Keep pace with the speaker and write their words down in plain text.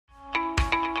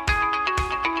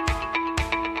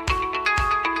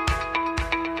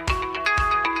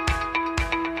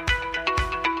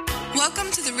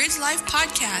Life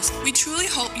podcast. We truly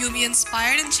hope you'll be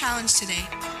inspired and challenged today.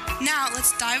 Now,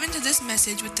 let's dive into this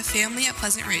message with the family at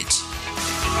Pleasant Ridge.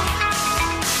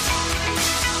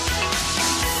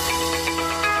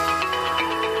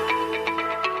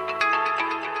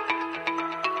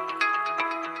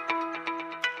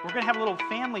 We're going to have a little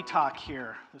family talk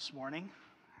here this morning.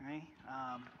 Okay?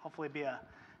 Hopefully it'll be a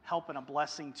help and a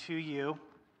blessing to you.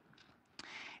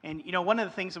 And, you know, one of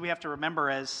the things that we have to remember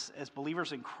as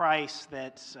believers in Christ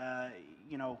that,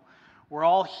 we're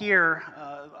all here,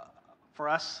 for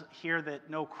us here that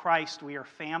know Christ, we are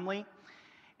family.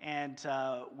 And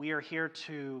we are here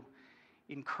to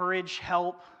encourage,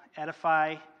 help,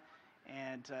 edify,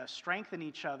 and strengthen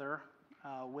each other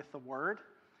with the Word.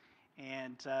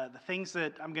 And the things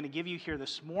that I'm going to give you here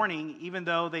this morning, even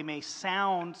though they may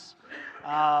sound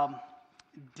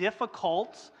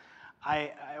difficult,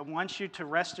 I want you to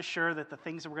rest assured that the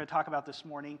things that we're going to talk about this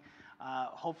morning,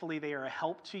 hopefully they are a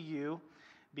help to you,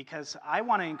 because I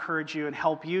want to encourage you and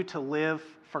help you to live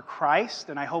for Christ,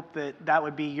 and I hope that that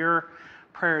would be your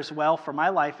prayer as well, for my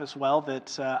life as well,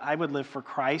 that I would live for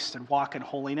Christ and walk in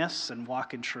holiness and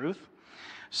walk in truth.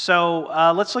 So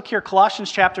let's look here,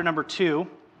 Colossians chapter number 2.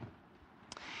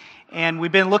 And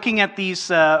we've been looking at these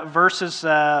verses,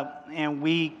 and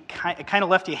we kind of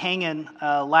left you hanging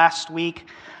last week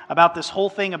about this whole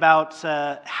thing about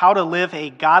how to live a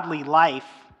godly life.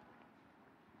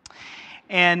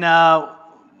 And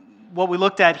what we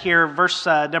looked at here, verse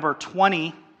number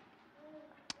 20,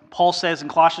 Paul says in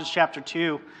Colossians chapter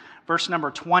 2, verse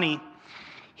number 20,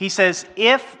 he says,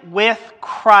 "If with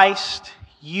Christ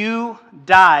you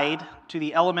died to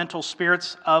the elemental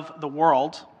spirits of the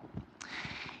world,"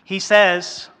 he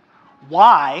says,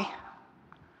 why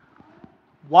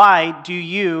do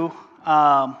you,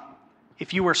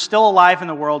 if you were still alive in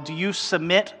the world, do you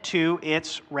submit to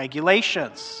its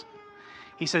regulations?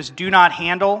 He says, do not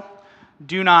handle,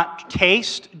 do not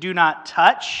taste, do not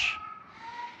touch.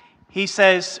 He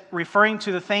says, referring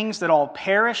to the things that all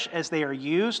perish as they are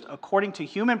used according to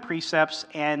human precepts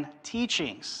and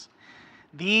teachings.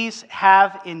 These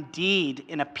have indeed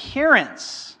an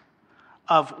appearance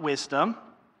of wisdom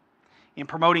in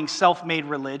promoting self-made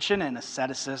religion and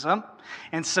asceticism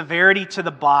and severity to the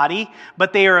body,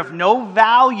 but they are of no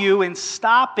value in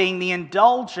stopping the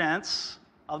indulgence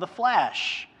of the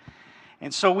flesh.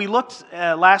 And so we looked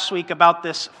last week about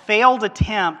this failed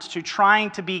attempt to trying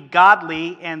to be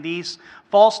godly, and these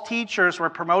false teachers were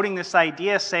promoting this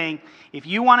idea saying, if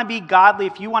you want to be godly,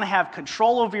 if you want to have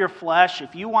control over your flesh,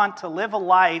 if you want to live a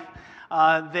life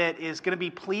that is going to be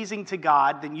pleasing to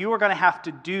God, then you are going to have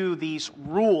to do these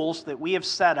rules that we have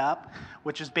set up,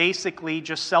 which is basically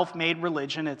just self-made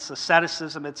religion. It's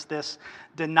asceticism. It's this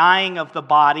denying of the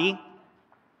body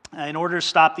in order to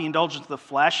stop the indulgence of the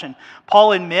flesh. And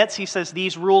Paul admits, he says,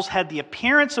 these rules had the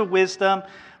appearance of wisdom,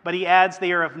 but he adds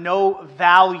they are of no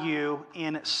value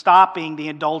in stopping the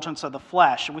indulgence of the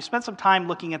flesh. And we spent some time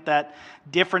looking at that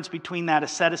difference between that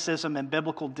asceticism and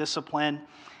biblical discipline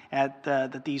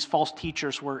that these false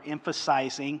teachers were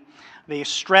emphasizing. They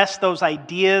stressed those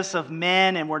ideas of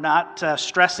men and were not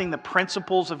stressing the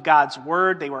principles of God's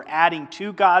Word. They were adding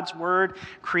to God's Word,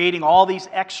 creating all these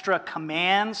extra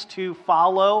commands to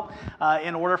follow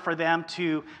in order for them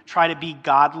to try to be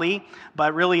godly.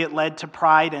 But really it led to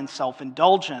pride and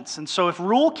self-indulgence. And so if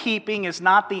rule-keeping is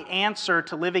not the answer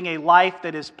to living a life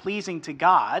that is pleasing to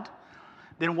God,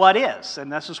 then what is?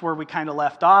 And this is where we kind of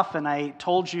left off, and I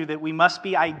told you that we must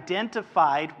be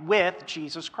identified with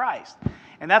Jesus Christ.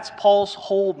 And that's Paul's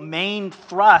whole main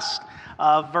thrust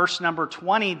of verse number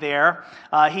 20 there.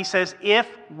 He says, if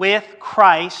with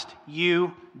Christ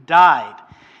you died.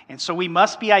 And so we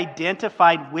must be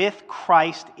identified with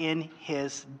Christ in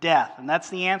his death. And that's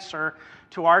the answer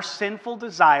to our sinful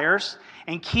desires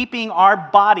and keeping our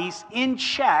bodies in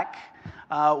check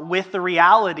with the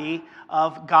reality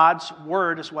of God's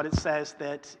Word is what it says,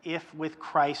 that if with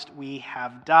Christ we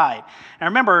have died. Now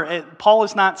remember, Paul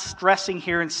is not stressing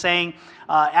here and saying,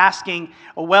 asking,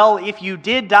 well, if you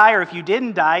did die or if you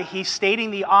didn't die. He's stating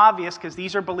the obvious, because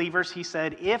these are believers. He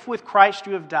said, if with Christ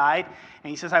you have died, and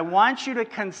he says, I want you to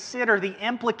consider the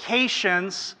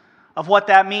implications of what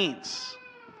that means.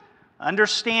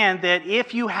 Understand that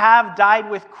if you have died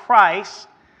with Christ,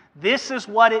 this is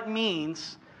what it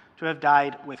means to have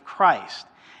died with Christ.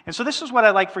 And so this is what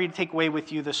I'd like for you to take away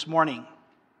with you this morning.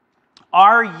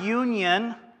 Our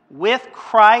union with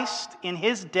Christ in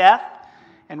his death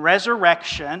and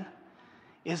resurrection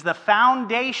is the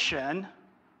foundation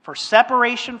for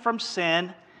separation from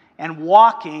sin and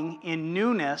walking in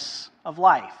newness of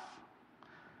life.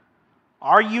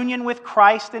 Our union with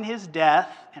Christ in his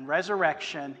death and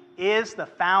resurrection is the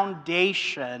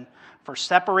foundation for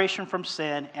separation from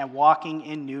sin and walking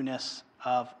in newness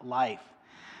of life.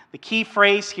 The key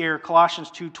phrase here,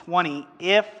 Colossians 2:20,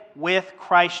 if with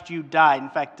Christ you died. In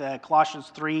fact,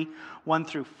 Colossians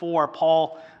 3:1-4,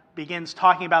 Paul begins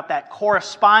talking about that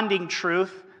corresponding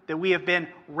truth that we have been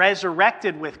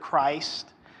resurrected with Christ,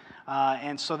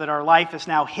 and so that our life is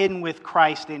now hidden with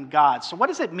Christ in God. So what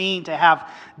does it mean to have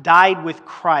died with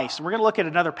Christ? We're going to look at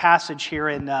another passage here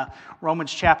in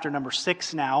Romans chapter number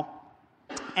 6 now.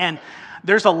 And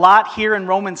there's a lot here in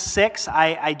Romans 6.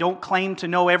 I don't claim to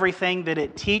know everything that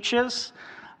it teaches.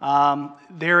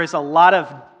 There is a lot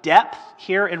of depth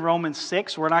here in Romans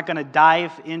 6. We're not going to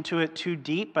dive into it too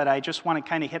deep, but I just want to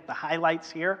kind of hit the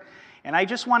highlights here. And I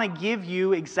just want to give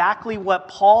you exactly what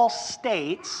Paul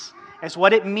states as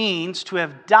what it means to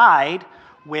have died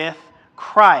with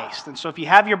Christ. And so if you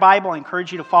have your Bible, I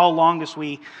encourage you to follow along as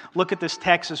we look at this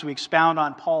text, as we expound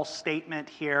on Paul's statement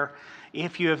here,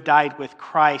 if you have died with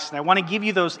Christ. And I want to give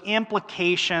you those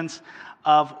implications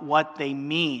of what they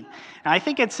mean. And I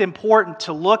think it's important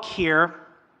to look here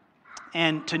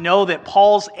and to know that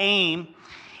Paul's aim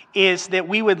is that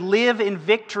we would live in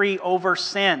victory over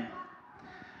sin.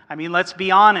 I mean, let's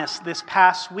be honest, this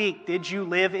past week, did you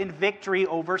live in victory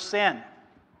over sin?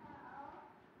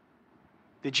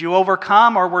 Did you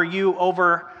overcome, or were you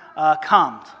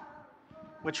overcome?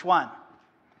 Which one?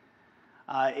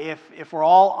 If we're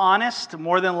all honest,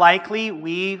 more than likely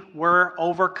we were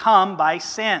overcome by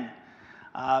sin.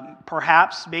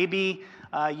 Perhaps, maybe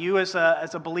you as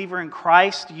a believer in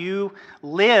Christ, you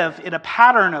live in a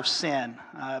pattern of sin.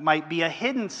 It might be a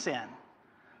hidden sin,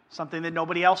 something that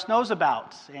nobody else knows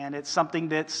about, and it's something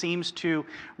that seems to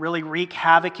really wreak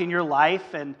havoc in your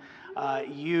life, and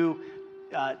you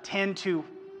tend to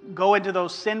go into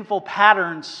those sinful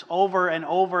patterns over and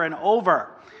over and over,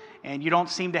 and you don't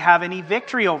seem to have any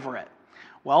victory over it.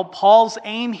 Well, Paul's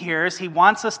aim here is he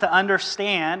wants us to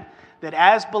understand that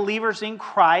as believers in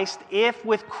Christ, if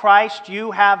with Christ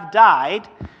you have died,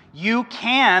 you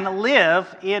can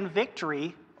live in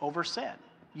victory over sin.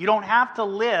 You don't have to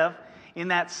live in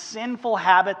that sinful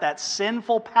habit, that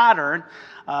sinful pattern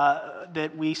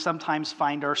that we sometimes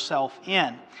find ourselves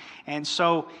in. And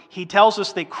so he tells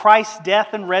us that Christ's death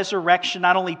and resurrection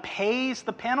not only pays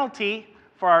the penalty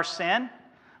for our sin,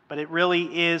 but it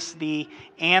really is the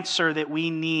answer that we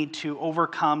need to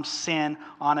overcome sin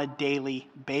on a daily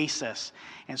basis.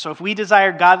 And so if we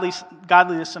desire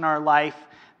godliness in our life,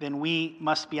 then we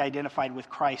must be identified with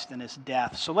Christ in his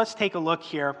death. So let's take a look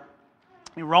here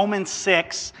in Romans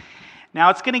 6.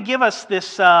 Now it's going to give us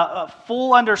this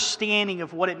full understanding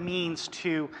of what it means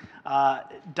to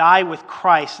die with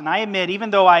Christ. And I admit, even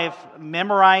though I have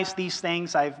memorized these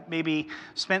things, I've maybe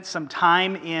spent some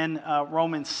time in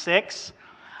Romans 6,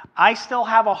 I still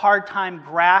have a hard time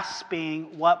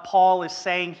grasping what Paul is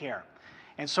saying here.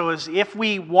 And so as if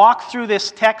we walk through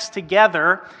this text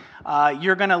together,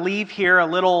 you're going to leave here a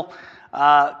little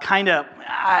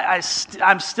I'm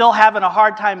still having a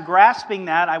hard time grasping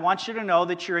that. I want you to know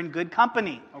that you're in good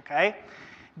company, okay?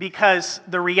 Because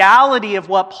the reality of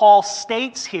what Paul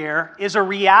states here is a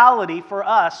reality for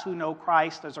us who know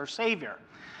Christ as our Savior.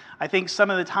 I think some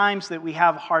of the times that we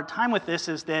have a hard time with this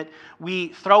is that we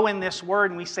throw in this word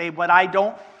and we say, but I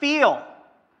don't feel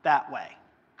that way.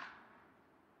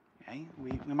 Okay?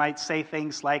 We might say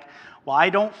things like, well,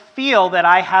 I don't feel that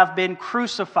I have been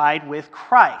crucified with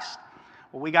Christ.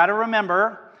 Well, we got to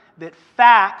remember that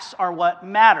facts are what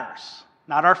matters,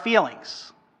 not our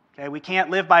feelings. Okay? We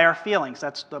can't live by our feelings.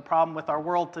 That's the problem with our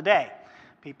world today.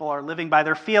 People are living by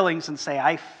their feelings and say,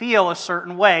 I feel a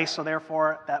certain way, so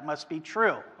therefore that must be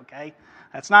true. Okay?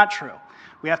 That's not true.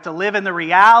 We have to live in the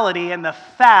reality and the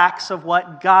facts of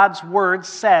what God's Word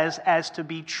says as to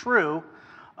be true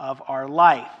of our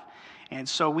life. And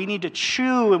so we need to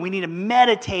chew and we need to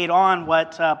meditate on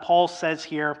what Paul says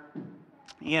here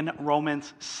in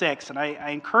Romans 6. And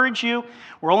I encourage you,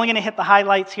 we're only going to hit the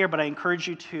highlights here, but I encourage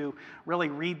you to really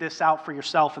read this out for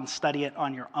yourself and study it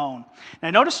on your own. Now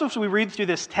notice as we read through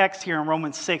this text here in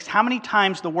Romans 6, how many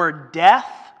times the word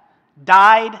death,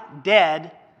 died,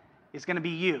 dead is going to be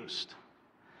used.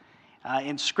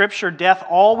 In Scripture, death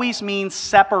always means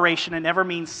separation. It never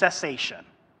means cessation.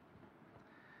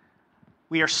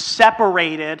 We are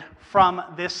separated from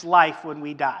this life when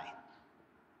we die.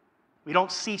 We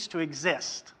don't cease to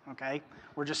exist, okay?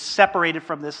 We're just separated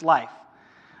from this life.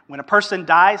 When a person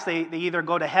dies, they either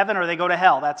go to heaven or they go to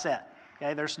hell. That's it,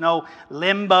 okay? There's no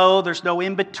limbo. There's no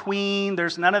in-between.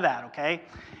 There's none of that, okay?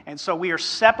 And so we are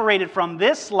separated from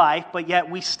this life, but yet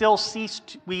we still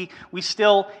we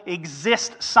still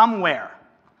exist somewhere.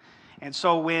 And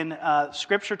so when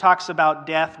Scripture talks about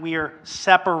death, we are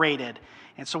separated.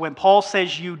 And so when Paul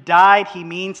says you died, he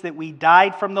means that we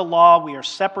died from the law. We are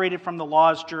separated from the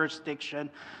law's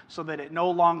jurisdiction so that it no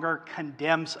longer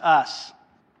condemns us.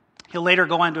 He'll later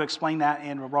go on to explain that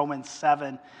in Romans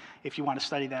 7 if you want to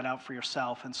study that out for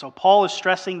yourself. And so Paul is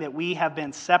stressing that we have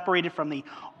been separated from the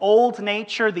old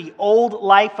nature, the old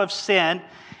life of sin,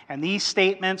 and these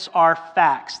statements are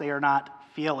facts. They are not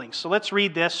feelings. So let's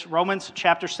read this, Romans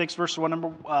chapter 6, verses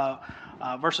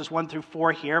 1 through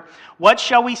 4 here. What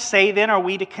shall we say then? Are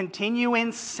we to continue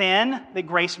in sin that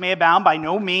grace may abound? By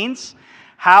no means.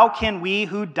 How can we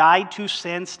who died to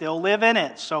sin still live in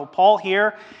it? So Paul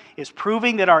here is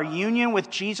proving that our union with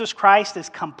Jesus Christ is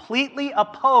completely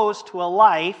opposed to a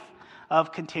life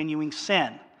of continuing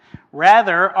sin.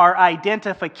 Rather, our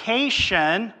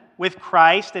identification with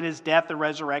Christ and his death and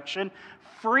resurrection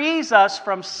frees us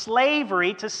from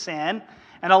slavery to sin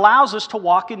and allows us to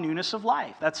walk in newness of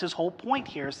life. That's his whole point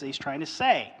here, is that he's trying to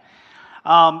say.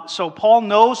 So Paul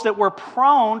knows that we're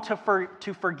prone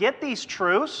to forget these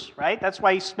truths, right? That's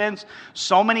why he spends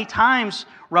so many times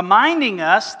reminding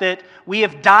us that we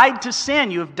have died to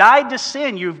sin. You have died to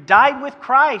sin. You've died with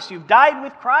Christ. You've died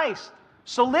with Christ.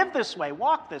 So live this way.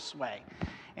 Walk this way.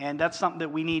 And that's something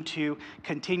that we need to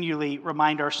continually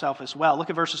remind ourselves as well. Look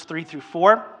at verses 3 through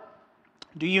 4.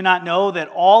 Do you not know that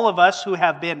all of us who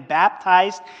have been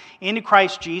baptized into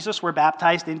Christ Jesus were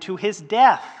baptized into his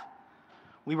death?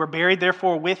 We were buried,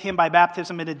 therefore, with him by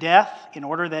baptism into death, in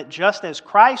order that just as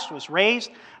Christ was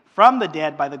raised from the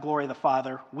dead by the glory of the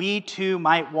Father, we too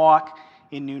might walk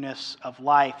in newness of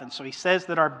life. And so he says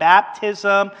that our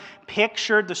baptism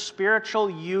pictured the spiritual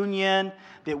union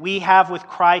that we have with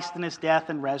Christ in his death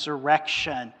and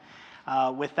resurrection,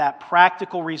 with that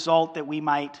practical result that we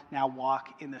might now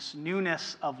walk in this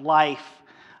newness of life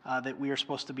that we are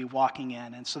supposed to be walking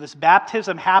in. And so this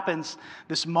baptism happens,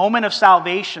 this moment of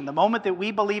salvation, the moment that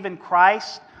we believe in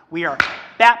Christ, we are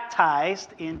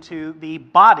baptized into the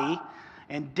body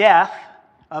and death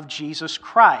of Jesus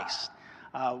Christ.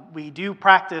 We do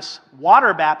practice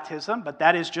water baptism, but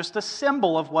that is just a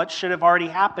symbol of what should have already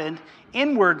happened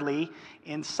inwardly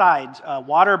inside.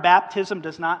 Water baptism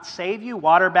does not save you.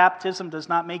 Water baptism does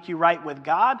not make you right with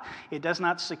God. It does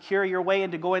not secure your way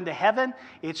into going to heaven.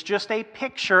 It's just a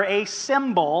picture, a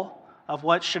symbol of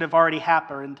what should have already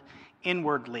happened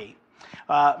inwardly.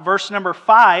 Verse number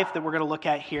 5 that we're going to look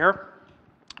at here,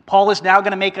 Paul is now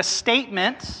going to make a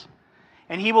statement,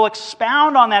 and he will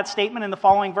expound on that statement in the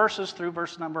following verses through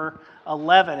verse number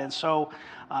 11. And so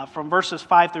from verses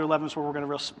 5 through 11 is where we're going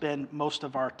to spend most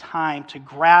of our time to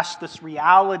grasp this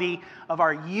reality of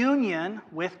our union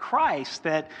with Christ,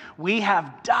 that we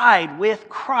have died with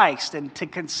Christ, and to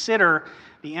consider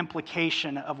the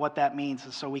implication of what that means,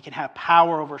 and so we can have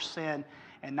power over sin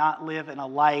and not live in a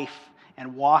life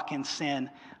and walk in sin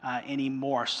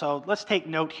anymore. So let's take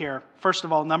note here. First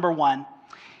of all, number 1,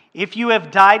 if you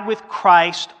have died with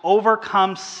Christ,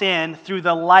 overcome sin through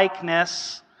the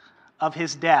likeness of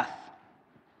his death.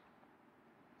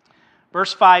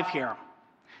 Verse 5 here.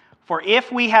 For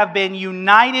if we have been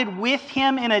united with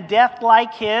him in a death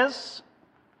like his,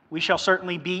 we shall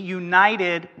certainly be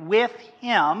united with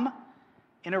him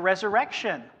in a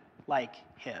resurrection like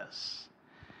his.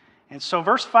 And so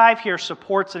verse 5 here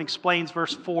supports and explains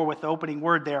verse 4 with the opening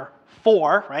word there.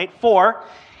 For, right? For,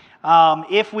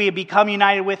 if we become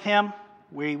united with him,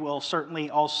 we will certainly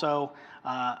also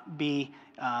be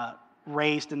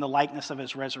raised in the likeness of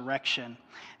his resurrection.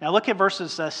 Now look at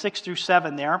verses 6 through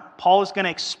 7 there. Paul is going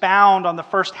to expound on the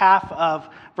first half of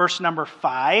verse number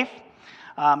 5,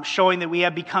 showing that we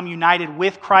have become united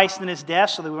with Christ in his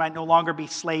death so that we might no longer be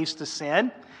slaves to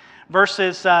sin.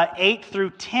 Verses 8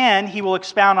 through 10, he will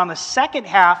expound on the second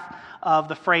half of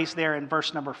the phrase there in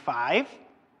verse number 5,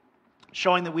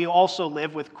 showing that we also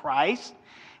live with Christ.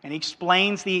 And he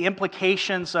explains the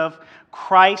implications of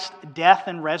Christ's death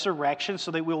and resurrection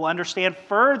so that we will understand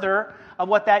further of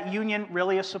what that union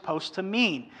really is supposed to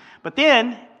mean. But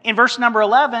then, in verse number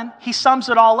 11, he sums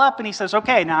it all up and he says,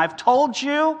 okay, now I've told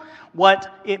you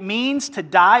what it means to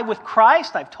die with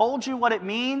Christ. I've told you what it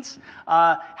means,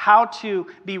 how to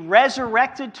be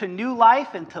resurrected to new life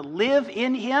and to live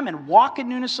in him and walk in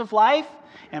newness of life.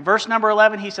 And verse number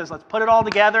 11, he says, let's put it all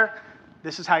together.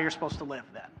 This is how you're supposed to live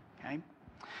then.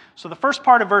 So the first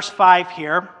part of verse 5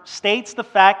 here states the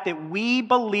fact that we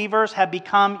believers have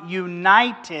become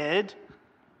united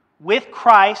with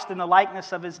Christ in the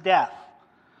likeness of his death.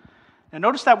 Now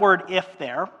notice that word "if"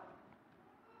 there.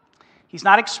 He's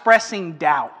not expressing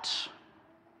doubt.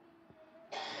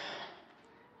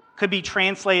 Could be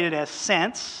translated as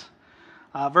since.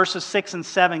 Verses 6 and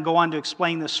 7 go on to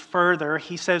explain this further.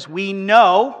 He says, we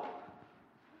know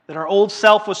that our old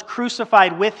self was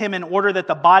crucified with him in order that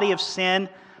the body of sin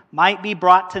might be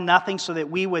brought to nothing, so that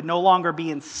we would no longer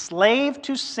be enslaved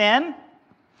to sin.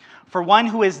 For one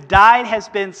who has died has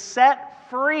been set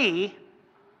free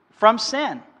from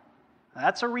sin.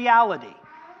 That's a reality.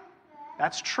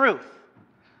 That's truth.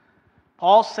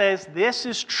 Paul says this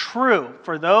is true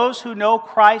for those who know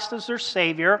Christ as their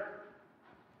Savior.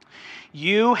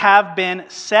 You have been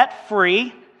set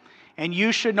free, and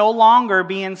you should no longer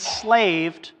be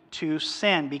enslaved to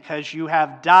sin because you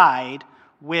have died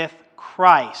with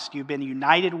Christ. You've been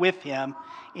united with him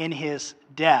in his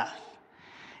death.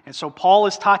 And so Paul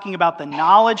is talking about the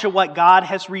knowledge of what God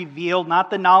has revealed, not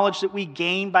the knowledge that we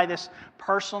gain by this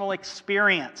personal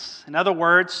experience. In other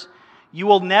words, you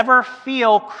will never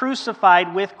feel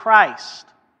crucified with Christ.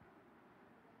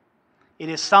 It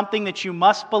is something that you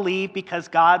must believe because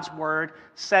God's Word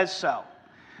says so.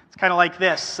 It's kind of like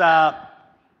this. God's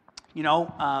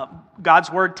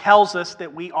Word tells us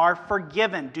that we are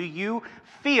forgiven. Do you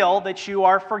feel that you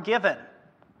are forgiven?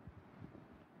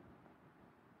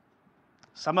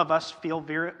 Some of us feel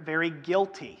very, very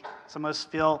guilty. Some of us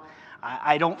feel,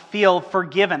 I don't feel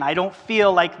forgiven. I don't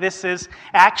feel like this has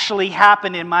actually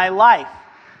happened in my life.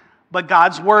 But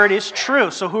God's Word is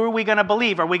true. So who are we going to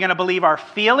believe? Are we going to believe our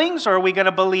feelings, or are we going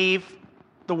to believe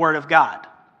the Word of God,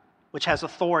 which has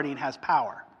authority and has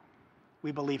power?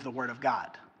 We believe the Word of God.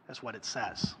 That's what it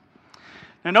says.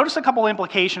 Now notice a couple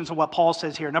implications of what Paul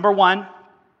says here. Number one,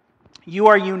 you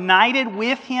are united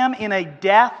with him in a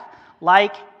death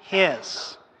like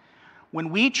his. When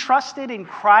we trusted in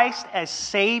Christ as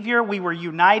Savior, we were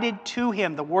united to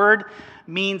him. The word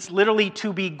means literally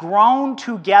to be grown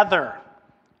together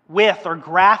with or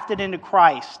grafted into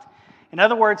Christ. In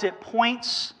other words, it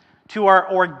points to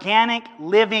our organic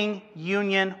living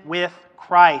union with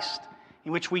Christ,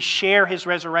 in which we share his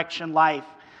resurrection life.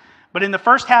 But in the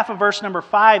first half of verse number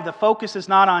 5, the focus is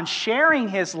not on sharing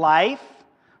his life,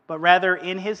 but rather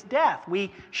in his death.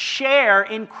 We share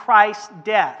in Christ's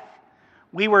death.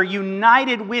 We were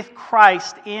united with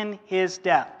Christ in his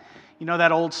death. You know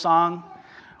that old song?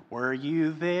 Were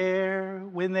you there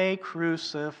when they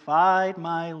crucified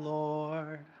my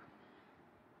Lord?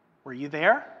 Were you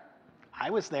there? I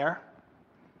was there.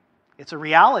 It's a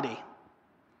reality.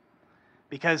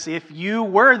 Because if you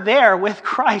were there with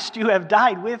Christ, you have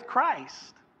died with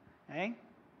Christ. Okay?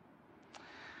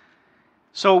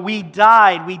 So we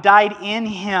died in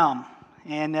him.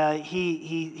 And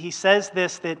he says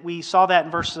this, that we saw that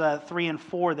in verse 3 and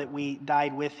 4, that we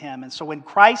died with him. And so when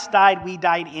Christ died, we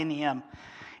died in him.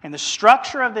 And the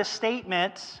structure of this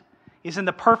statement is in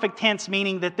the perfect tense,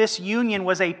 meaning that this union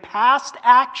was a past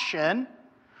action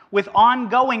with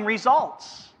ongoing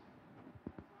results.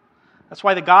 That's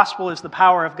why the gospel is the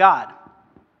power of God.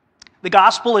 The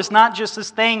gospel is not just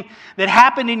this thing that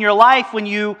happened in your life when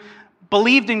you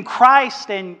believed in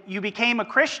Christ and you became a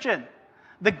Christian.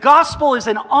 The gospel is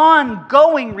an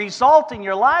ongoing result in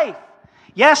your life.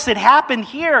 Yes, it happened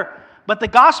here, but the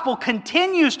gospel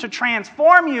continues to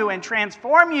transform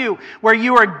you where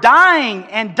you are dying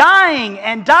and dying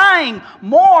and dying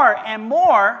more and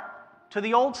more to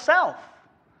the old self.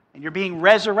 And you're being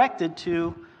resurrected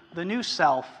to the new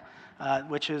self,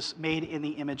 which is made in the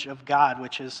image of God,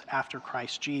 which is after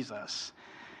Christ Jesus.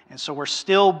 And so we're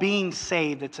still being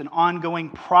saved. It's an ongoing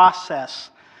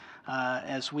process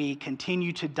as we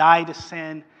continue to die to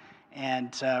sin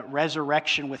and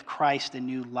resurrection with Christ and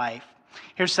new life.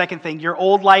 Here's the second thing. Your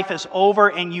old life is over,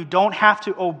 and you don't have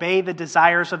to obey the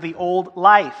desires of the old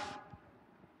life.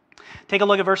 Take a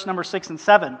look at verse number 6 and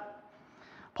 7.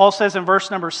 Paul says in verse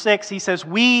number 6, he says,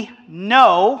 we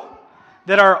know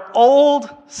that our old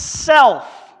self,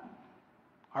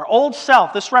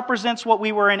 this represents what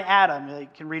we were in Adam. You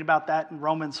can read about that in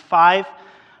Romans 5,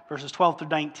 verses 12 through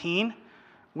 19.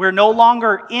 We're no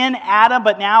longer in Adam,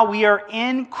 but now we are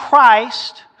in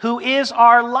Christ, who is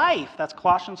our life. That's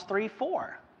Colossians 3:4.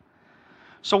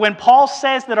 So when Paul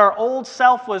says that our old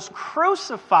self was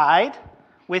crucified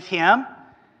with him,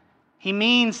 he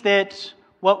means that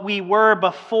what we were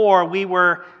before, we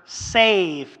were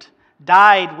saved,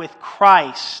 died with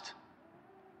Christ.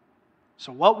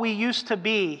 So what we used to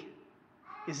be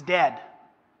is dead.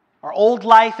 Our old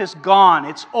life is gone.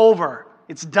 It's over.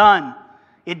 It's done.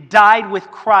 It died with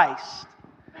Christ.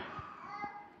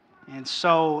 And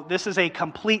so this is a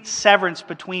complete severance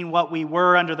between what we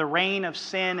were under the reign of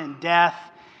sin and death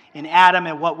in Adam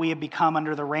and what we have become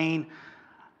under the reign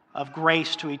of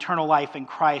grace to eternal life in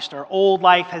Christ. Our old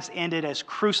life has ended, as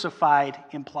crucified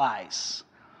implies.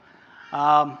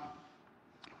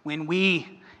 When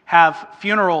we have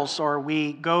funerals or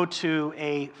we go to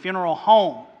a funeral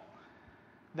home,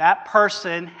 that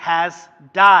person has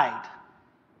died.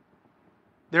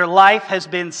 Their life has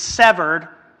been severed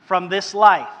from this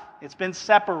life. It's been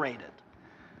separated.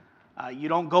 You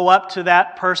don't go up to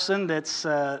that person that's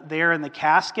there in the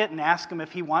casket and ask him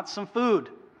if he wants some food.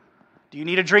 Do you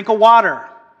need a drink of water?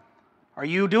 Are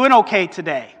you doing okay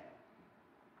today?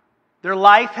 Their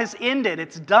life has ended.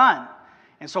 It's done.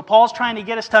 And so Paul's trying to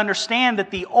get us to understand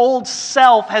that the old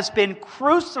self has been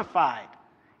crucified.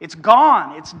 It's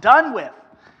gone. It's done with.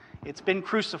 It's been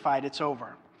crucified. It's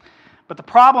over. But the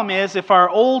problem is, if our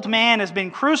old man has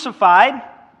been crucified,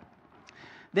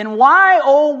 then why,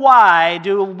 oh why,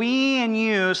 do we and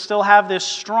you still have this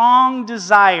strong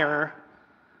desire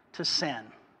to sin?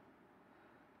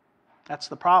 That's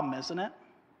the problem, isn't it?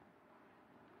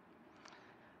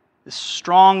 This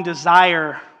strong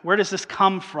desire, where does this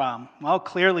come from? Well,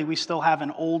 clearly we still have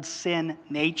an old sin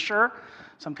nature,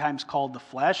 sometimes called the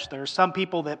flesh. There are some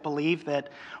people that believe that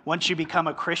once you become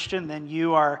a Christian, then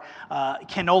you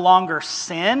can no longer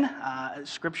sin.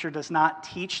 Scripture does not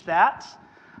teach that.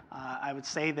 I would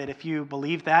say that if you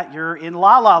believe that, you're in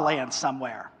la-la land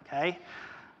somewhere, okay?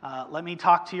 Let me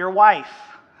talk to your wife.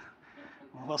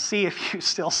 We'll see if you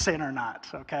still sin or not,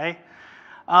 okay?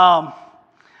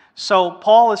 So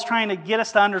Paul is trying to get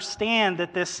us to understand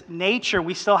that this nature,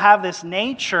 we still have this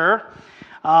nature.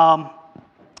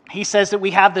 He says that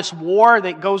we have this war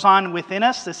that goes on within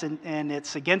us, and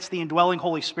it's against the indwelling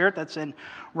Holy Spirit. That's in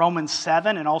Romans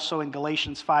 7 and also in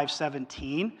Galatians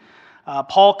 5:17.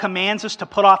 Paul commands us to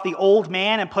put off the old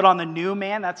man and put on the new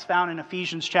man. That's found in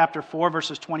Ephesians chapter 4,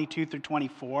 verses 22 through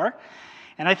 24.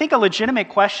 And I think a legitimate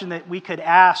question that we could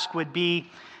ask would be,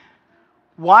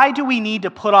 why do we need to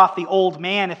put off the old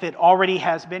man if it already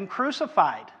has been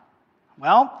crucified?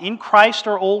 Well, in Christ,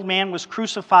 our old man was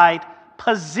crucified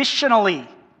positionally.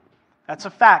 That's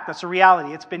a fact. That's a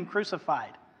reality. It's been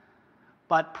crucified.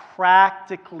 But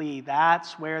practically,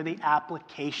 that's where the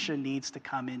application needs to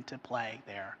come into play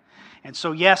there. And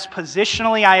so, yes,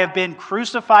 positionally, I have been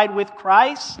crucified with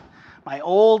Christ. My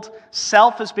old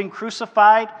self has been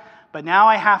crucified. But now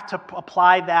I have to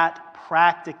apply that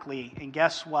practically. And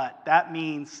guess what? That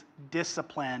means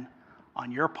discipline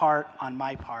on your part, on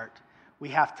my part. We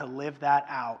have to live that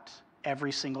out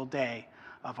every single day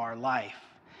of our life.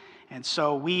 And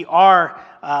so we are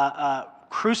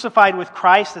crucified with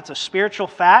Christ. It's a spiritual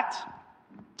fact.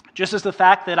 Just as the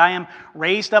fact that I am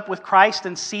raised up with Christ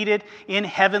and seated in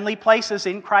heavenly places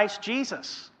in Christ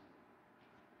Jesus.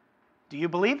 Do you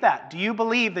believe that? Do you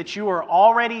believe that you are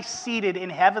already seated in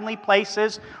heavenly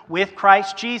places with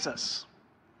Christ Jesus?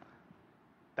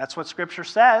 That's what Scripture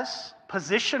says,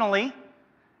 positionally.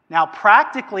 Now,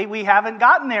 practically, we haven't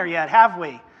gotten there yet, have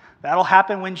we? That'll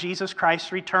happen when Jesus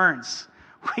Christ returns.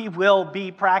 We will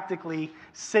be practically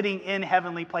sitting in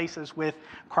heavenly places with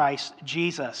Christ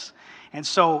Jesus. And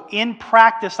so, in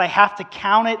practice, I have to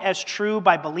count it as true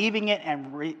by believing it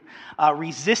and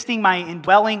resisting my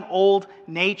indwelling old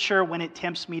nature when it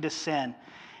tempts me to sin.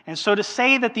 And so to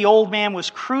say that the old man was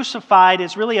crucified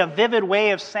is really a vivid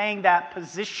way of saying that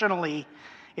positionally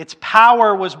its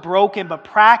power was broken, but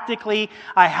practically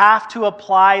I have to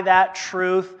apply that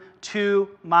truth to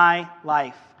my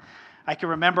life. I can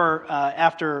remember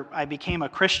after I became a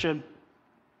Christian,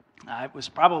 I was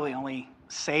probably only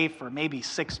saved for maybe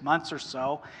 6 months or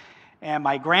so, and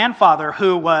my grandfather,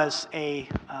 who was a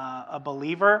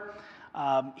believer,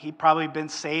 he'd probably been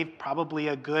saved probably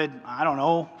a good,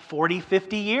 40,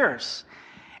 50 years.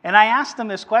 And I asked him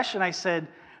this question. I said,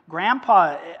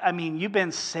 Grandpa, you've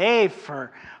been saved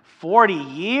for 40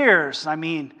 years.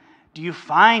 Do you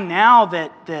find now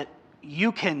that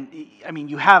you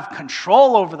you have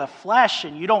control over the flesh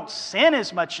and you don't sin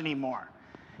as much anymore?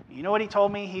 You know what he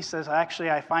told me? He says, actually,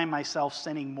 I find myself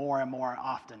sinning more and more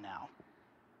often now.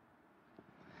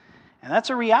 And that's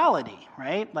a reality,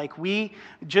 right?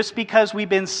 Just because we've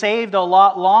been saved a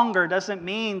lot longer doesn't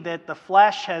mean that the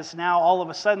flesh has now all of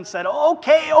a sudden said,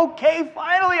 okay,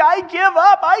 finally, I give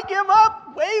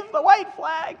up, wave the white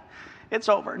flag. It's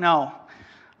over. No,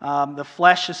 the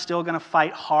flesh is still going to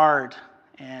fight hard,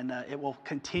 and it will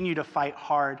continue to fight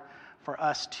hard for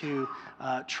us to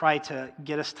try to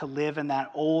get us to live in that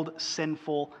old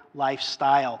sinful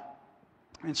lifestyle.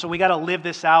 And so we got to live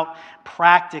this out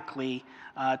practically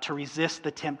to resist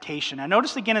the temptation. Now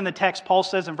notice again in the text, Paul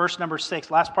says in verse number 6,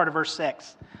 last part of verse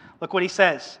 6, look what he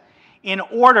says. In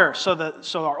order,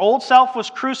 so our old self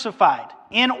was crucified.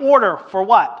 In order for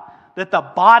what? That the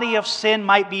body of sin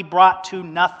might be brought to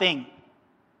nothing.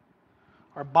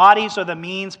 Our bodies are the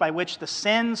means by which the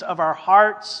sins of our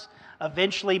hearts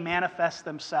eventually manifest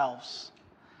themselves.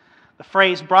 The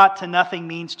phrase brought to nothing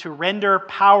means to render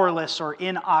powerless or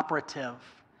inoperative.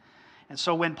 And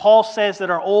so when Paul says that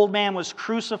our old man was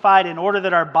crucified in order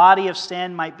that our body of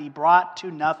sin might be brought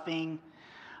to nothing,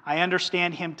 I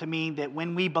understand him to mean that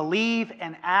when we believe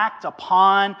and act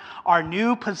upon our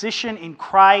new position in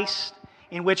Christ,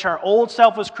 in which our old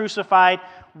self was crucified,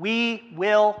 we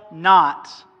will not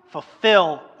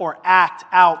fulfill or act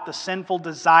out the sinful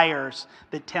desires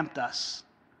that tempt us.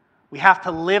 We have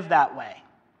to live that way.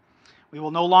 We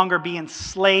will no longer be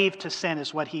enslaved to sin,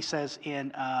 is what he says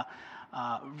in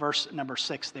verse number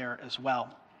 6 there as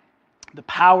well. The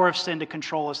power of sin to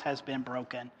control us has been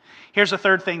broken. Here's a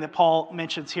third thing that Paul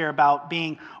mentions here about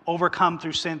being overcome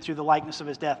through sin through the likeness of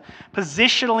his death.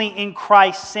 Positionally in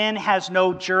Christ, sin has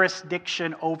no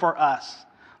jurisdiction over us.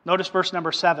 Notice verse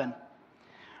number 7.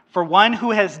 For one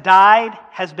who has died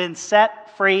has been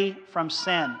set free from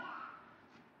sin.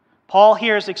 Paul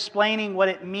here is explaining what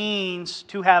it means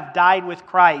to have died with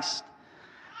Christ.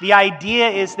 The idea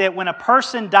is that when a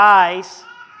person dies,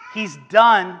 he's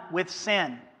done with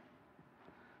sin,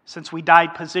 since we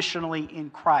died positionally in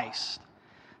Christ.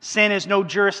 Sin has no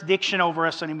jurisdiction over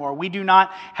us anymore. We do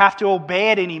not have to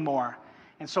obey it anymore.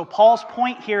 And so Paul's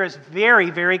point here is very,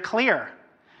 very clear.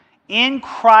 In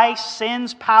Christ,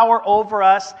 sin's power over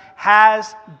us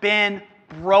has been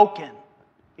broken.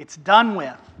 It's done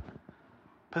with,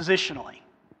 positionally.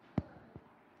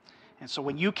 And so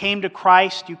when you came to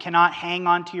Christ, you cannot hang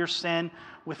on to your sin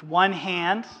with one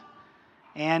hand,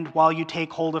 and while you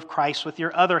take hold of Christ with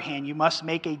your other hand, you must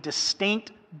make a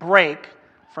distinct break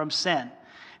from sin.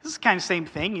 This is kind of the same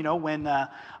thing, when a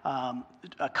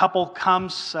couple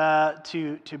comes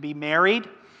to be married.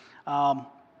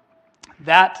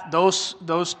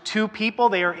 Those two people,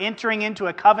 they are entering into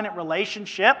a covenant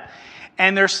relationship,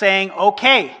 and they're saying,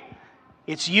 okay,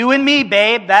 it's you and me,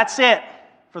 babe, that's it,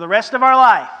 for the rest of our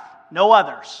life, no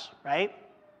others, right?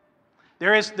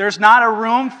 There's not a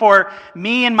room for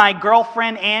me and my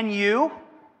girlfriend and you,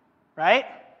 right?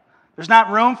 There's not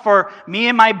room for me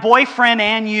and my boyfriend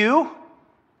and you,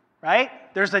 right?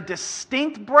 There's a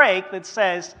distinct break that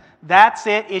says, that's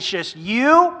it, it's just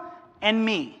you and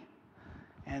me.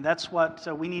 And that's what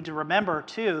we need to remember,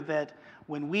 too, that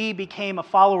when we became a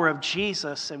follower of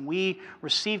Jesus and we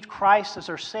received Christ as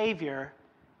our Savior,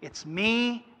 it's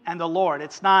me and the Lord.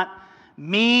 It's not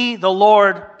me, the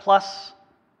Lord, plus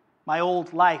my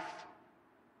old life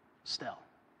still.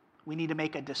 We need to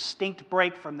make a distinct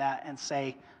break from that and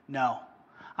say, no,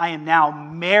 I am now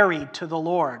married to the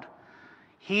Lord.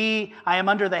 I am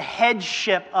under the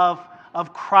headship of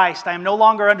Christ. I am no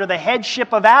longer under the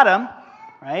headship of Adam,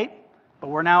 right? But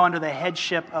we're now under the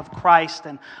headship of Christ,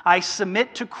 and I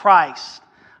submit to Christ.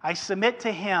 I submit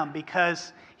to Him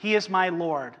because He is my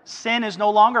Lord. Sin is no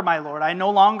longer my Lord. I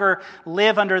no longer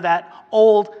live under that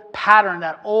old pattern,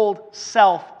 that old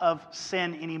self of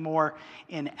sin anymore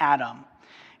in Adam.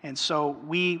 And so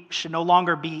we should no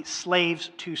longer be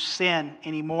slaves to sin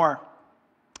anymore.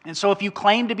 And so if you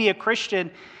claim to be a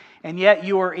Christian and yet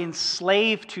you are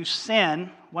enslaved to sin,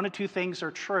 one of two things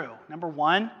are true. Number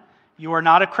one, you are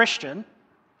not a Christian.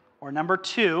 Or number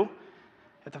two,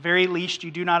 at the very least, you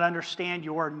do not understand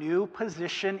your new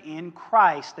position in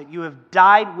Christ, that you have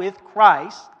died with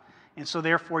Christ, and so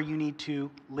therefore you need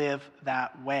to live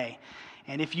that way.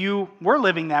 And if you were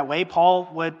living that way, Paul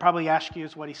would probably ask you,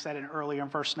 as what he said earlier in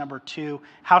verse number 2,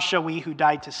 how shall we who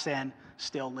died to sin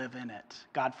still live in it?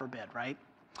 God forbid, right?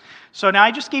 So now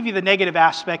I just gave you the negative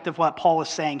aspect of what Paul is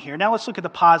saying here. Now let's look at the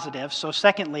positive. So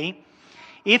secondly,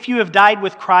 if you have died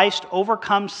with Christ,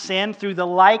 overcome sin through the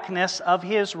likeness of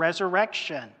His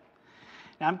resurrection.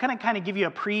 Now I'm going to kind of give you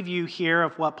a preview here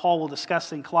of what Paul will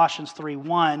discuss in Colossians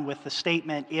 3:1 with the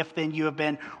statement, if then you have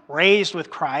been raised with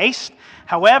Christ.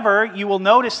 However, you will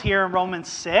notice here in Romans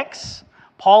 6,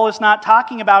 Paul is not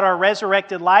talking about our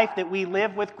resurrected life that we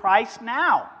live with Christ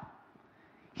now.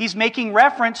 He's making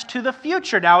reference to the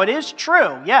future. Now it is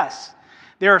true, yes.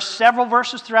 There are several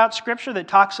verses throughout Scripture that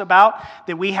talks about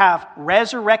that we have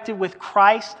resurrected with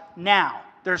Christ now.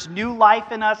 There's new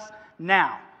life in us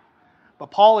now. But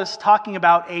Paul is talking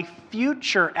about a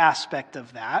future aspect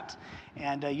of that.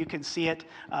 And you can see it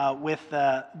with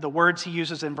the words he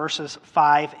uses in verses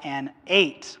 5 and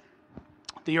 8.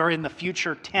 They are in the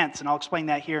future tense, and I'll explain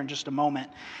that here in just a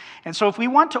moment. And so if we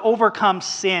want to overcome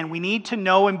sin, we need to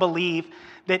know and believe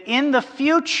that in the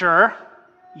future,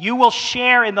 you will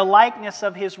share in the likeness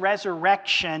of His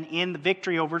resurrection in the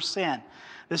victory over sin.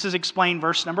 This is explained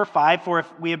verse number 5. For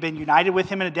if we have been united with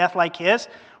Him in a death like His,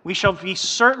 we shall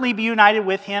certainly be united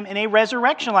with Him in a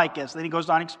resurrection like His. Then he goes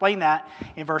on to explain that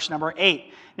in verse number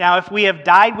 8. Now, if we have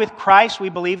died with Christ, we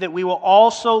believe that we will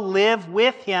also live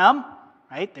with Him.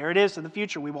 Right? There it is in the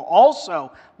future. We will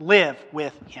also live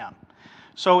with Him.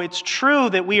 So it's true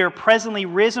that we are presently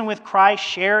risen with Christ,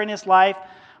 share in his life,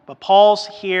 but Paul's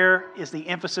here is the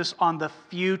emphasis on the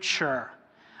future.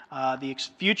 The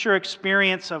future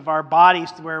experience of our bodies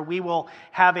where we will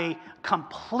have a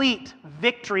complete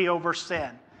victory over sin.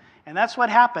 And that's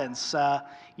what happens.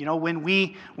 When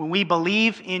we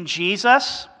believe in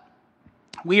Jesus,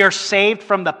 we are saved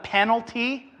from the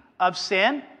penalty of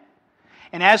sin.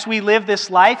 And as we live this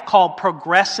life called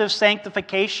progressive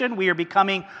sanctification, we are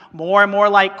becoming more and more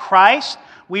like Christ.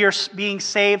 We are being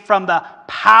saved from the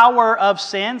power of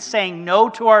sin, saying no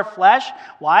to our flesh.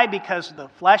 Why? Because the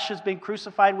flesh has been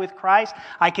crucified with Christ.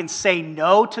 I can say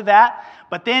no to that.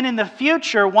 But then in the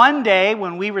future, one day,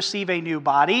 when we receive a new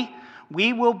body,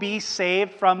 we will be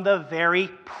saved from the very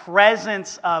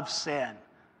presence of sin.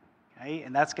 Okay?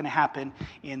 And that's going to happen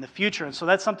in the future. And so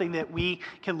that's something that we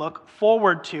can look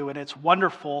forward to, and it's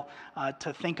wonderful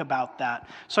to think about that.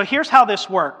 So here's how this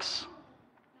works.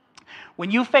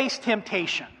 When you face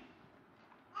temptation,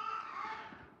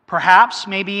 perhaps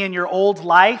maybe in your old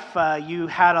life you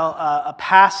had a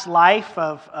past life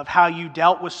of how you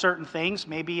dealt with certain things.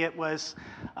 Maybe it was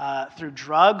through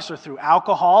drugs or through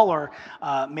alcohol, or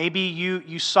maybe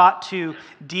you sought to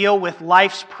deal with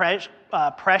life's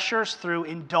pressures through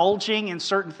indulging in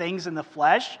certain things in the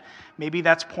flesh. Maybe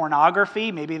that's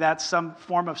pornography. Maybe that's some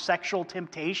form of sexual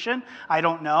temptation. I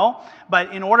don't know.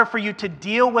 But in order for you to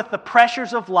deal with the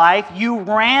pressures of life, you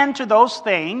ran to those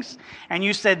things and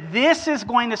you said, this is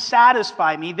going to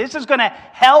satisfy me. This is going to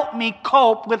help me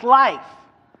cope with life.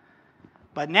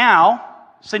 But now,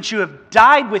 since you have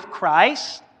died with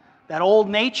Christ, that old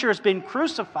nature has been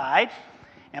crucified,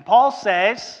 and Paul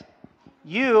says,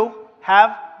 you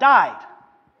have died.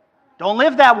 Don't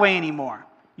live that way anymore.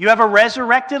 You have a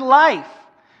resurrected life.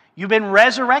 You've been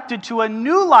resurrected to a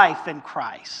new life in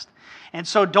Christ. And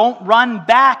so don't run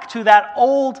back to that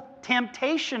old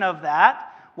temptation of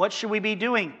that. What should we be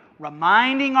doing?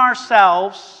 Reminding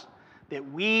ourselves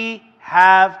that we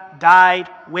have died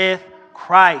with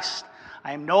Christ.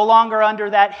 I am no longer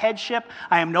under that headship.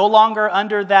 I am no longer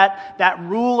under that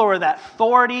rule or that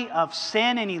authority of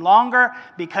sin any longer,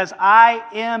 because I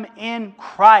am in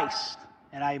Christ.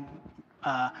 And I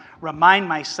remind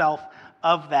myself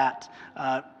of that,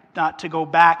 not to go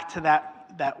back to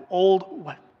that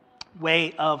old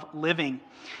way of living.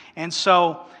 And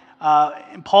so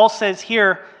and Paul says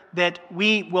here that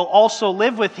we will also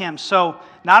live with him. So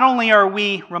not only are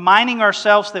we reminding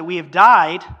ourselves that we have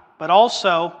died, but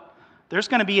also there's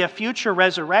going to be a future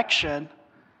resurrection,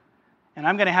 and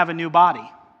I'm going to have a new body.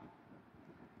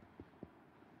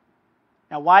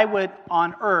 Now, why would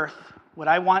on earth would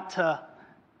I want to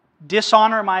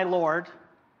dishonor my Lord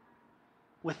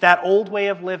with that old way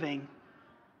of living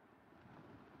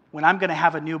when I'm going to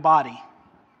have a new body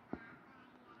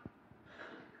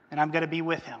and I'm going to be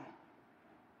with him?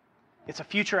 It's a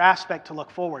future aspect to look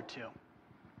forward to.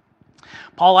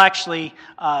 Paul actually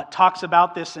talks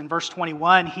about this in verse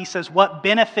 21. He says, "What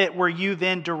benefit were you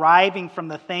then deriving from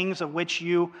the things of which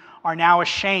you are now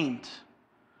ashamed?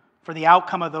 For the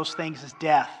outcome of those things is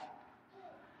death.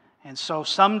 And so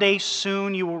someday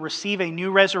soon you will receive a new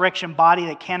resurrection body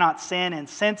that cannot sin. And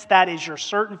since that is your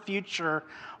certain future,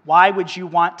 why would you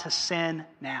want to sin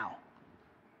now?"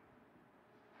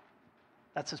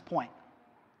 That's his point.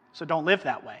 So don't live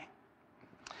that way.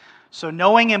 So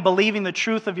knowing and believing the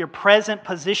truth of your present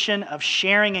position of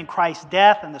sharing in Christ's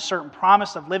death and the certain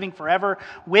promise of living forever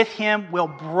with him will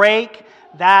break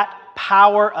that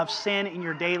power of sin in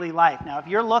your daily life. Now, if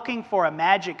you're looking for a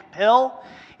magic pill,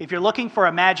 if you're looking for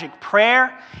a magic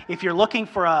prayer, if you're looking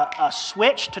for a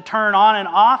switch to turn on and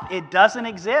off, it doesn't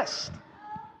exist.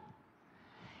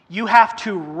 You have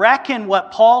to reckon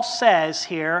what Paul says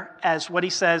here as what he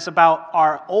says about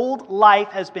our old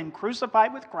life has been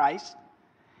crucified with Christ,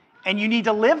 and you need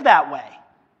to live that way.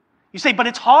 You say, but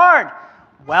it's hard.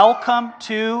 Welcome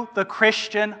to the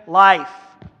Christian life.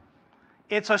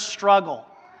 It's a struggle.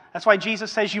 That's why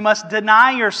Jesus says you must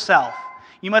deny yourself.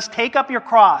 You must take up your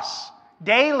cross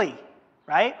daily,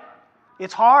 right?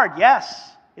 It's hard,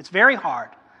 yes. It's very hard.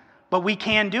 But we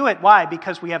can do it. Why?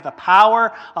 Because we have the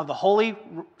power of the Holy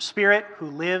Spirit who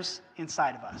lives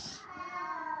inside of us.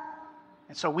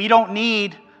 And so we don't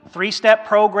need 3-step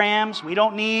programs. We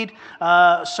don't need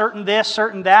certain this,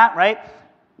 certain that, right?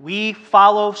 We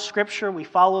follow Scripture. We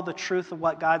follow the truth of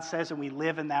what God says, and we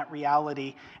live in that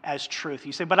reality as truth.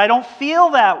 You say, but I don't feel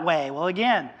that way. Well,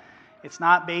 again, it's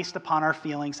not based upon our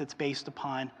feelings. It's based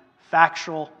upon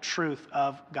factual truth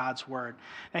of God's Word.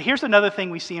 Now, here's another thing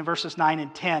we see in verses 9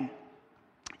 and 10.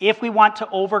 If we want to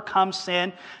overcome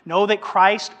sin, know that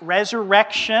Christ's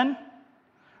resurrection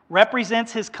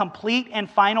represents his complete and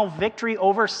final victory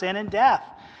over sin and death.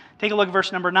 Take a look at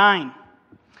verse number 9.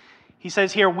 He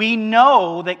says here, we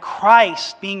know that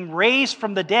Christ, being raised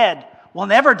from the dead, will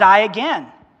never die again.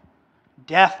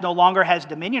 Death no longer has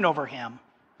dominion over him.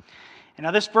 And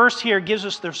now this verse here gives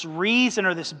us this reason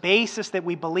or this basis that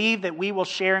we believe that we will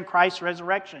share in Christ's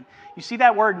resurrection. You see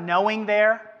that word knowing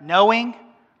there? Knowing,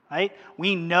 right?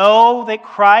 We know that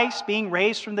Christ, being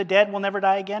raised from the dead, will never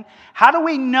die again. How do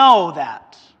we know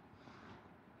that?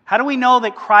 How do we know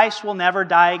that Christ will never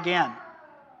die again?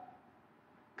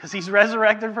 Because he's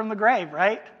resurrected from the grave,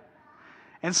 right?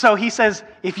 And so he says,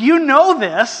 if you know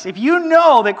this, if you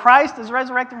know that Christ is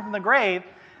resurrected from the grave,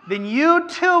 then you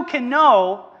too can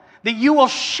know that you will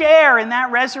share in that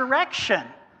resurrection.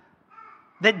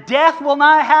 That death will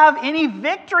not have any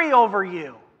victory over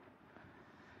you.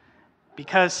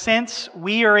 Because since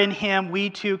we are in him,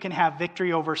 we too can have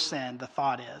victory over sin, the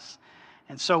thought is.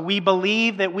 And so we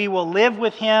believe that we will live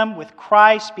with him, with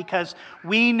Christ, because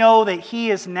we know that he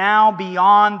is now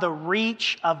beyond the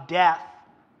reach of death.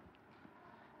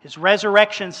 His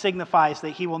resurrection signifies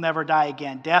that he will never die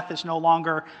again. Death is no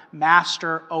longer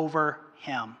master over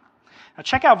him. Now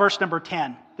check out verse number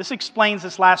 10. This explains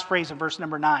this last phrase in verse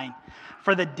number 9.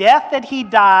 For the death that he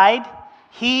died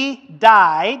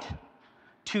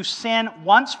to sin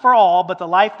once for all, but the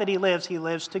life that he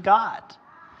lives to God.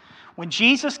 When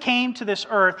Jesus came to this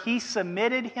earth, he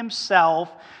submitted himself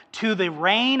to the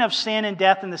reign of sin and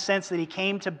death in the sense that he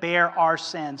came to bear our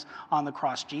sins on the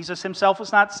cross. Jesus himself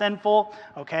was not sinful,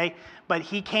 okay, but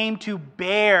he came to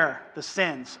bear the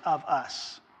sins of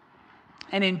us.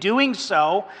 And in doing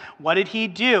so, what did he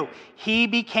do? He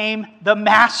became the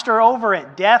master over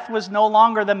it. Death was no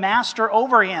longer the master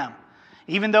over him.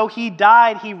 Even though he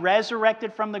died, he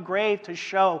resurrected from the grave to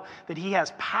show that he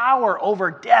has power over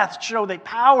death, to show that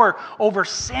power over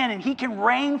sin, and he can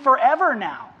reign forever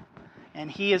now.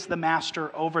 And he is the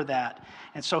master over that.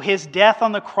 And so his death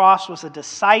on the cross was a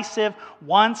decisive,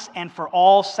 once and for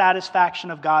all satisfaction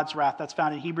of God's wrath. That's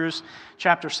found in Hebrews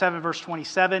chapter 7, verse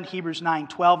 27, Hebrews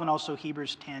 9:12, and also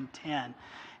Hebrews 10:10.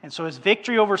 And so his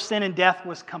victory over sin and death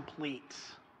was complete.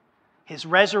 His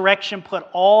resurrection put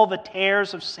all the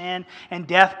tears of sin and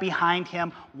death behind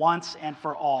him once and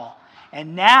for all.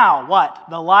 And now, what?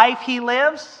 The life he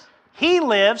lives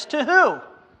to who?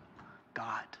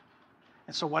 God.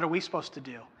 And so what are we supposed to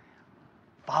do?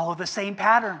 Follow the same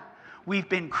pattern. We've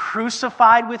been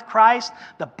crucified with Christ.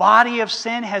 The body of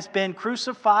sin has been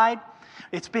crucified.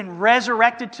 It's been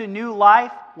resurrected to new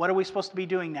life. What are we supposed to be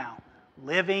doing now?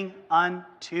 Living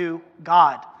unto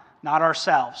God, not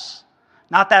ourselves.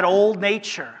 Not that old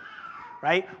nature,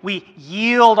 right? We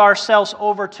yield ourselves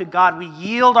over to God. We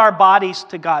yield our bodies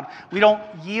to God. We don't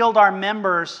yield our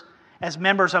members as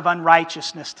members of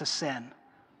unrighteousness to sin.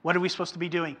 What are we supposed to be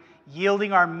doing?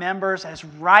 Yielding our members as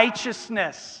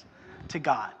righteousness to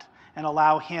God and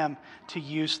allow him to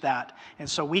use that. And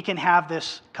so we can have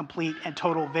this complete and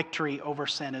total victory over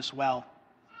sin as well.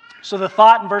 So the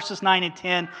thought in verses 9 and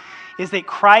 10 is that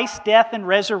Christ's death and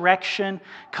resurrection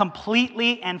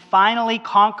completely and finally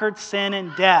conquered sin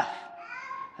and death.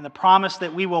 And the promise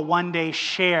that we will one day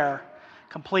share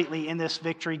completely in this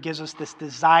victory gives us this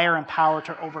desire and power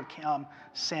to overcome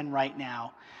sin right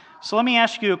now. So let me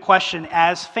ask you a question.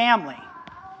 As family,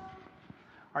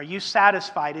 are you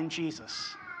satisfied in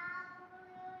Jesus?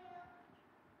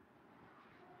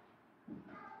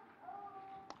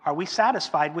 Are we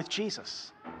satisfied with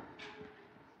Jesus?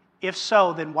 If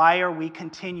so, then why are we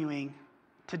continuing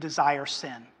to desire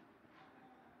sin?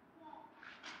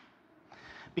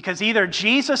 Because either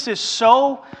Jesus is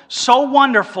so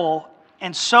wonderful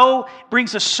and so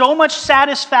brings us so much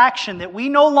satisfaction that we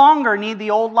no longer need the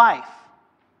old life,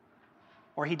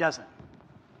 or he doesn't.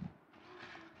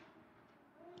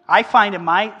 I find in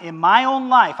my own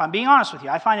life, I'm being honest with you,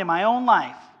 I find in my own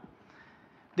life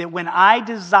that when I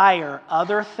desire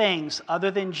other things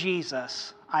other than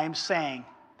Jesus, I am saying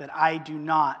that I do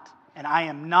not, and I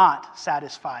am not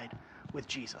satisfied with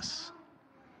Jesus.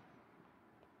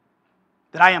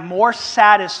 That I am more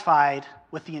satisfied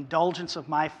with the indulgence of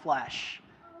my flesh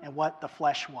and what the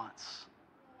flesh wants.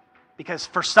 Because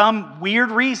for some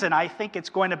weird reason, I think it's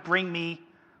going to bring me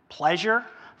pleasure,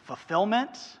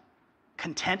 fulfillment,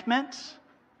 contentment,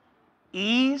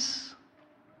 ease.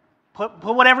 Put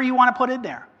whatever you want to put in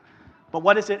there. But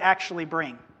what does it actually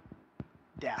bring?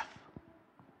 Death.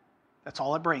 That's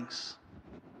all it brings.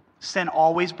 Sin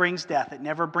always brings death. It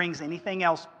never brings anything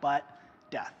else but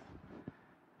death.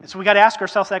 And so we got to ask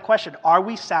ourselves that question. Are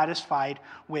we satisfied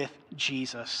with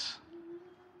Jesus?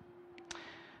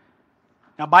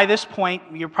 Now by this point,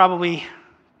 you're probably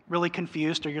really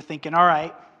confused, or you're thinking, all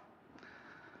right,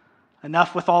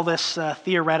 Enough with all this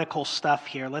theoretical stuff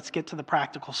here. Let's get to the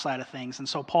practical side of things. And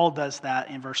so Paul does that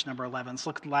in verse number 11. Let's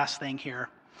look at the last thing here.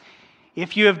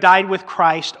 If you have died with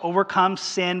Christ, overcome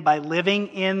sin by living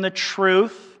in the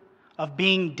truth of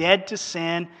being dead to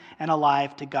sin and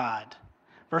alive to God.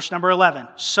 Verse number 11.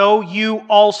 So you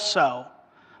also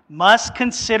must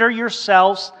consider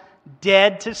yourselves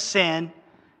dead to sin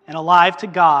and alive to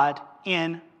God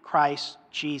in Christ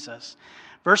Jesus.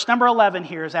 Verse number 11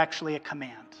 here is actually a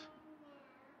command.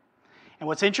 And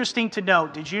what's interesting to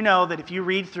note, did you know that if you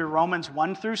read through Romans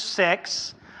 1 through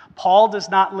 6, Paul does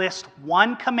not list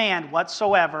one command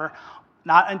whatsoever,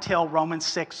 not until Romans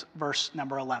 6, verse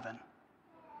number 11.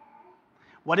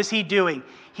 What is he doing?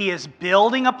 He is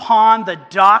building upon the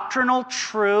doctrinal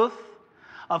truth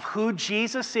of who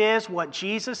Jesus is, what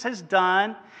Jesus has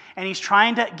done, and he's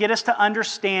trying to get us to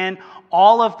understand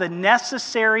all of the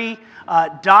necessary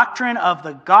doctrine of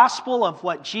the gospel of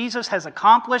what Jesus has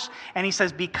accomplished. And he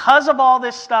says, because of all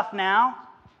this stuff now,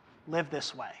 live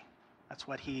this way. That's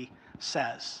what he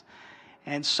says.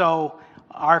 And so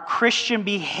our Christian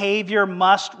behavior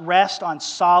must rest on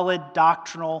solid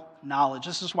doctrinal knowledge.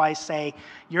 This is why I say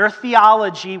your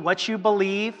theology, what you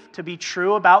believe to be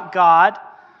true about God,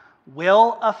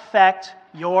 will affect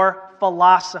your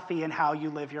philosophy and how you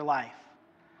live your life.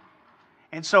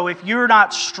 And so if you're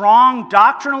not strong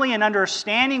doctrinally in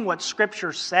understanding what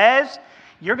Scripture says,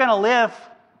 you're going to live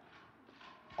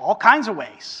all kinds of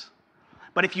ways.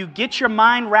 But if you get your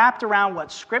mind wrapped around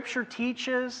what Scripture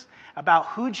teaches about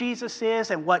who Jesus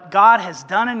is and what God has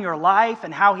done in your life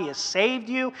and how He has saved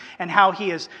you and how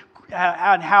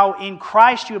in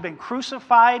Christ you have been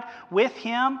crucified with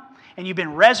Him and you've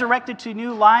been resurrected to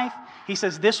new life, he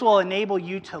says this will enable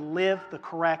you to live the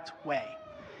correct way.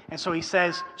 And so he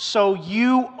says, so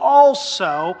you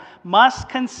also must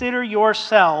consider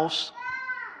yourselves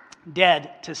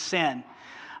dead to sin.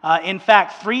 In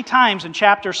fact, 3 times in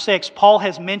chapter 6, Paul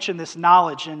has mentioned this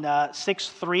knowledge in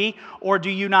 6:3, or do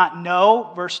you not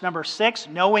know, verse number 6,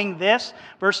 knowing this,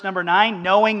 verse number 9,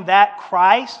 knowing that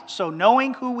Christ, so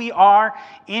knowing who we are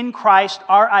in Christ,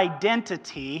 our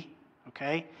identity,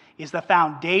 okay, is the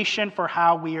foundation for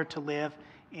how we are to live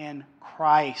in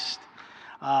Christ.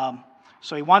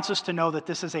 So he wants us to know that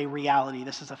this is a reality,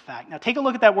 this is a fact. Now take a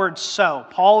look at that word so.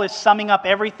 Paul is summing up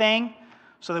everything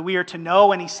so that we are to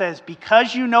know, and he says,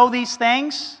 because you know these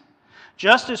things,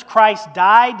 just as Christ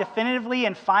died definitively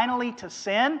and finally to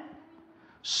sin,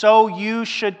 so you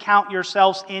should count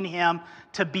yourselves in Him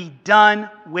to be done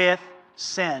with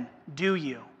sin. Do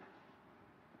you?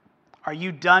 Are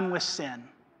you done with sin?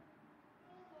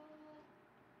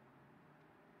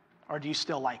 Or do you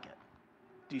still like it?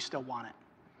 Do you still want it?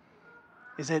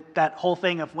 Is it that whole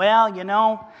thing of, well, you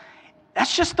know,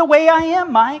 that's just the way I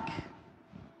am, Mike.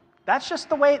 That's just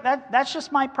the way, that's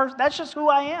just my person, that's just who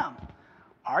I am.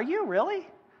 Are you really?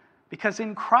 Because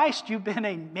in Christ you've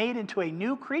been made into a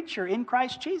new creature in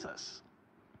Christ Jesus.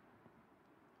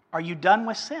 Are you done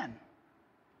with sin?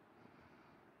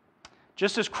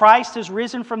 Just as Christ has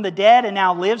risen from the dead and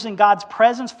now lives in God's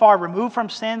presence, far removed from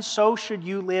sin, so should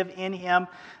you live in Him,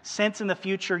 since in the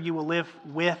future you will live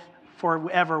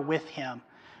forever with Him.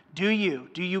 Do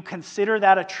you consider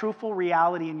that a truthful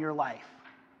reality in your life?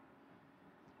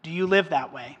 Do you live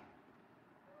that way?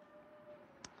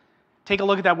 Take a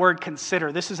look at that word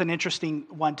consider. This is an interesting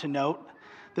one to note.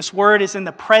 This word is in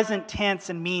the present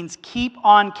tense and means keep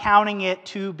on counting it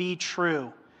to be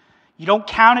true. You don't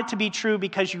count it to be true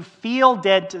because you feel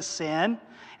dead to sin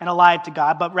and alive to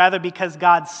God, but rather because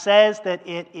God says that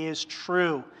it is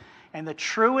true. And the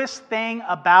truest thing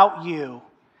about you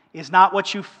is not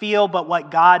what you feel, but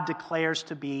what God declares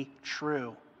to be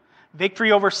true.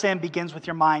 Victory over sin begins with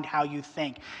your mind, how you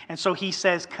think. And so he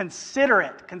says, consider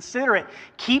it.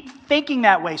 Keep thinking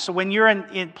that way. So when you're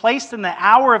placed in the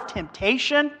hour of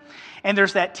temptation, and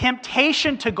there's that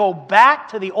temptation to go back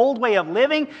to the old way of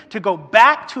living, to go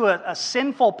back to a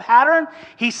sinful pattern,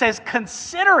 he says,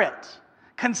 consider it.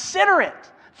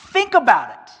 Think about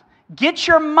it. Get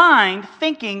your mind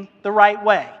thinking the right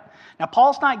way. Now,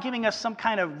 Paul's not giving us some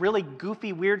kind of really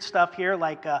goofy, weird stuff here,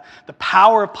 like the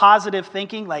power of positive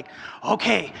thinking, like,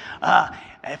 okay,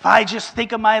 if I just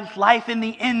think of my life in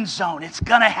the end zone, it's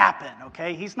going to happen,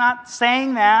 okay? He's not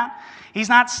saying that. He's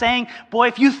not saying, boy,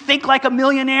 if you think like a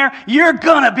millionaire, you're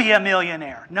going to be a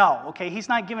millionaire. No, okay? He's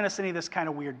not giving us any of this kind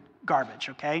of weird garbage,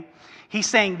 okay? He's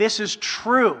saying this is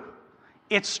true.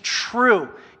 It's true.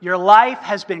 Your life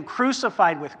has been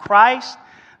crucified with Christ.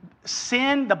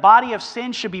 Sin, the body of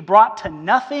sin, should be brought to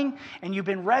nothing, and you've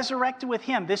been resurrected with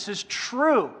Him. This is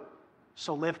true.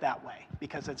 So live that way,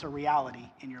 because it's a reality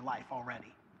in your life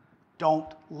already.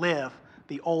 Don't live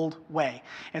the old way.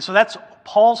 And so that's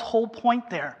Paul's whole point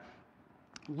there.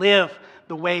 Live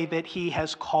the way that he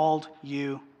has called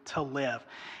you to live.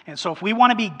 And so if we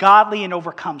want to be godly and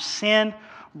overcome sin,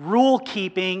 rule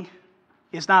keeping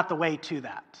is not the way to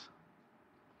that.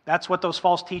 That's what those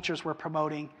false teachers were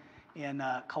promoting in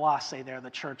Colossae there, the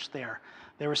church there.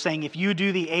 They were saying if you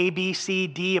do the A, B, C,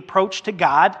 D approach to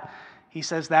God, he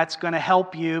says that's going to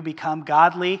help you become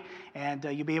godly and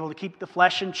you'll be able to keep the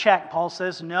flesh in check. Paul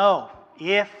says, no,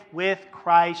 if with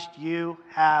Christ you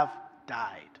have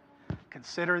died.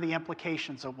 Consider the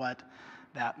implications of what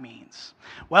that means.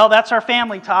 Well, that's our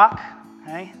family talk.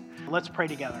 Okay? Let's pray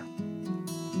together.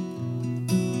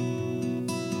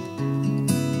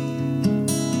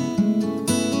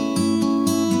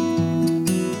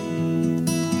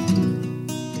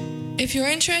 If you're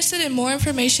interested in more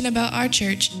information about our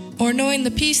church or knowing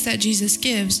the peace that Jesus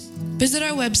gives, visit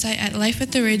our website at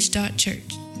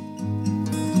lifeattheridge.church.